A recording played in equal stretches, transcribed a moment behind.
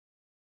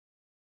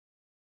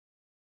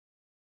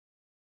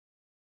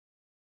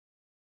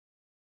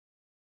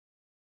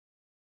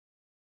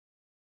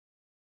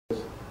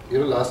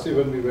Last year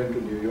when we went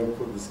to New York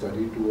for the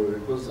study tour,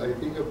 it was, I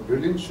think, a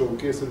brilliant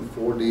showcase in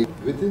 4 days.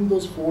 Within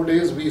those 4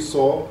 days, we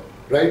saw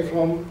right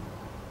from,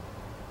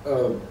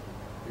 the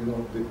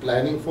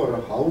planning for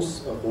a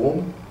house, a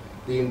home,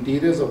 the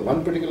interiors of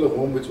one particular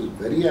home which was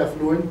very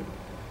affluent,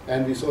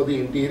 and we saw the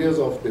interiors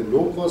of the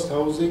low-cost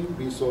housing.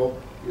 We saw,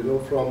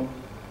 from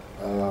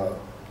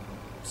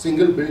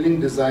single building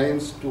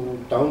designs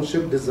to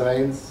township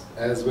designs,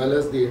 as well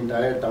as the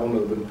entire town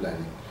urban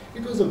planning.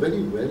 It was a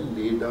very well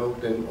laid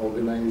out and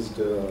organized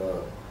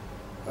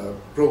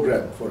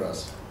program for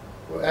us.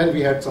 And we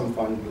had some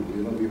fun too.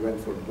 We went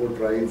for boat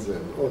rides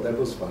and that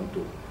was fun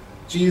too.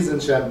 Cheese and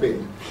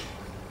champagne.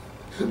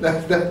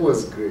 that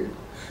was great.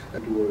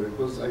 It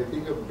was, I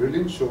think, a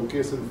brilliant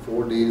showcase in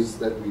 4 days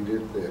that we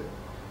did there.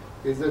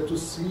 Is that to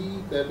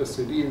see that a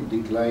city in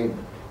decline,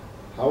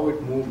 how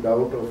it moved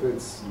out of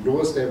its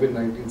lowest ebb in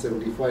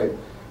 1975.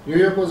 New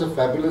York was a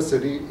fabulous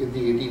city in the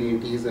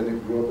 1880s, and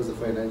it grew up as a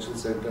financial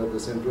center, the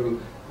center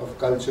of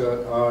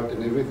culture, art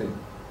and everything.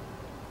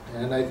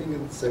 And I think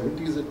in the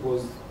 70s it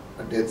was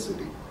a dead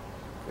city.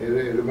 I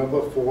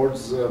remember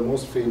Ford's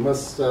most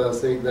famous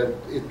saying that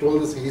he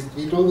told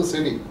the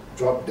city,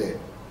 drop dead.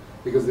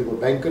 Because they were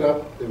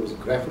bankrupt, there was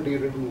graffiti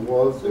written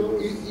walls,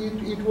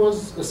 it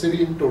was a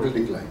city in total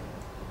decline.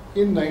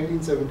 In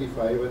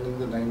 1975 and in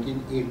the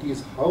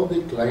 1980s, how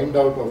they climbed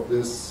out of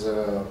this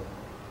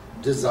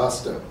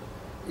disaster,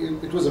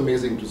 it was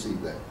amazing to see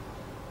that.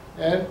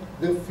 And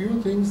there are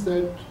few things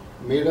that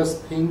made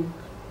us think,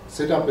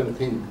 sit up and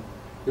think,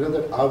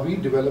 that are we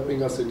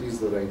developing our cities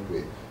the right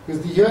way?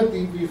 Because here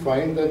we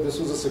find that this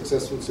was a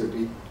successful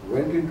city,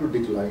 went into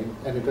decline,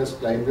 and it has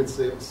climbed its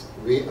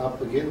way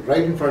up again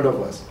right in front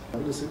of us.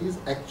 The city is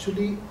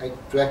actually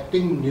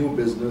attracting new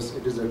business.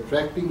 It is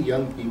attracting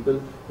young people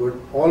who had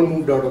all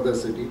moved out of the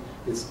city.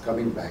 It's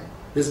coming back.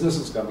 Business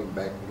is coming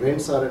back.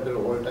 Rents are at an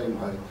all-time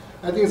high.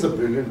 I think it's a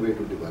brilliant way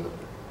to develop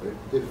it.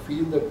 Right? They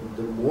feel that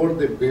the more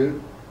they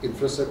build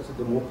infrastructure,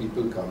 the more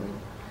people come in.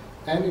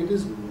 And it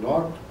is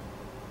not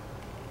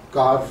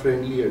car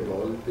friendly at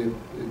all.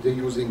 They're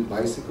using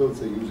bicycles,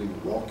 they're using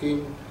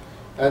walking,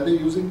 and they're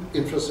using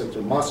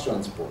infrastructure, mass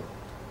transport.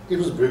 It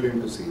was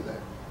brilliant to see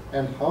that.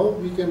 And how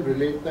we can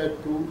relate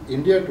that to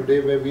India today,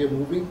 where we are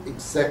moving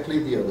exactly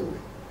the other way.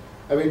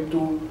 I mean,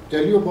 to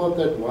tell you about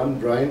that one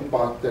Bryant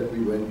Park that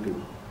we went to,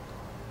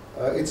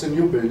 it's a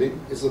new building.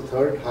 It's the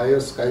third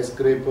highest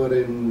skyscraper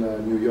in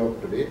New York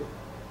today.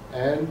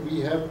 And we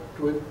have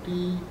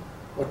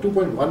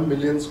 2.1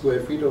 million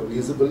square feet of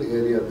leasable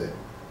area there.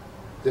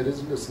 There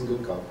isn't a single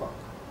car park.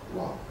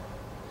 Wow.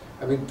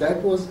 I mean,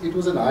 it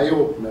was an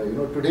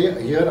eye-opener.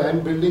 Today here I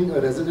am building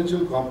a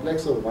residential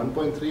complex of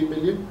 1.3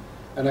 million,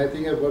 and I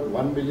think I've got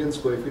 1 million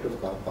square feet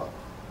of car park.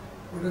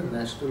 What a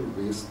national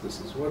waste this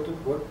is.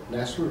 What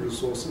national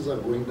resources are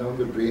going down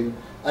the drain.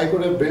 I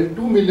could have built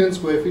 2 million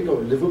square feet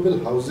of livable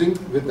housing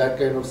with that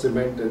kind of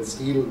cement and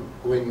steel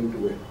going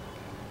into it.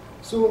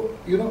 So,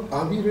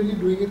 are we really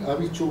doing it? Are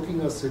we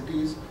choking our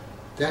cities?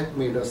 That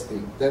made us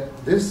think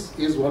that this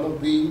is one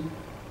of the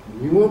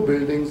newer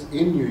buildings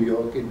in New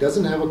York. It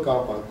doesn't have a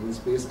car parking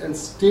space, and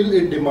still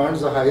it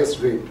demands the highest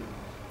rate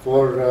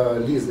for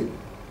leasing.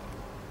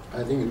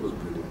 I think it was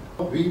brilliant.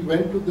 We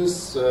went to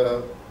this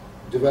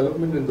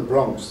development in the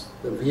Bronx,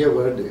 the Via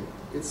Verde.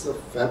 It's a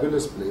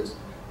fabulous place.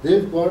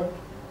 They've got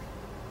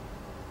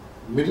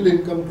middle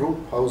income group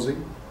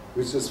housing,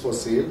 which is for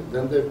sale.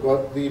 Then they've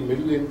got the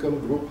middle income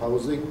group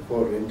housing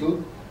for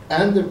rental,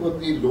 and they've got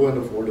the low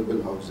and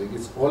affordable housing.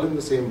 It's all in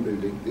the same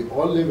building. They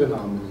all live in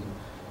harmony,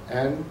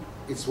 and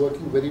it's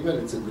working very well.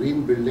 It's a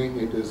green building.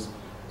 It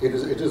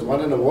is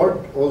won an award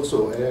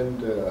also, and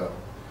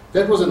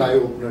that was an eye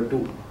opener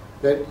too.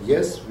 That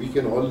yes, we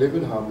can all live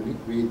in harmony.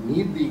 We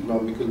need the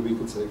economical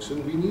weaker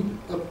section. We need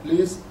a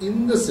place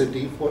in the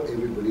city for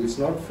everybody. It's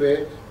not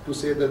fair to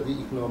say that the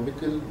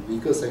economical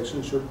weaker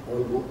section should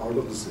all go out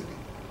of the city.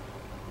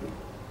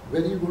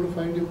 Where are you going to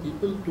find your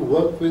people to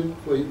work with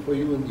for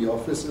you in the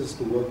offices,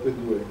 to work with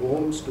you at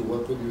homes, to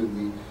work with you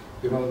in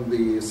the in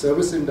the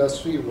service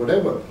industry,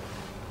 whatever.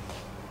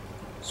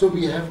 So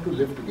we have to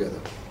live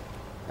together.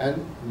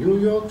 And New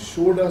York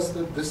showed us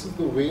that this is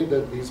the way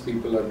that these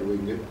people are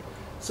doing it.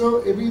 So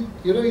it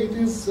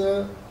is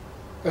a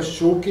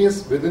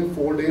showcase within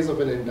 4 days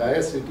of an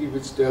entire city,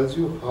 which tells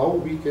you how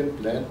we can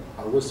plan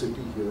our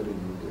city here in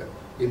India,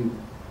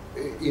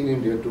 in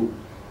India too.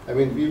 I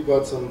mean, we've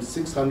got some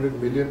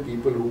 600 million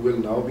people who will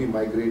now be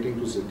migrating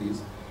to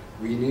cities.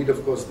 We need,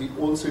 of course, the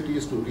old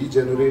cities to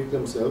regenerate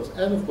themselves,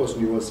 and of course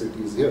newer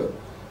cities here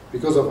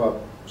because of our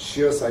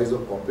sheer size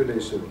of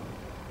population.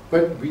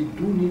 But we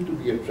do need to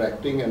be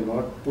attracting and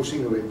not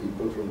pushing away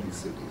people from these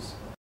cities.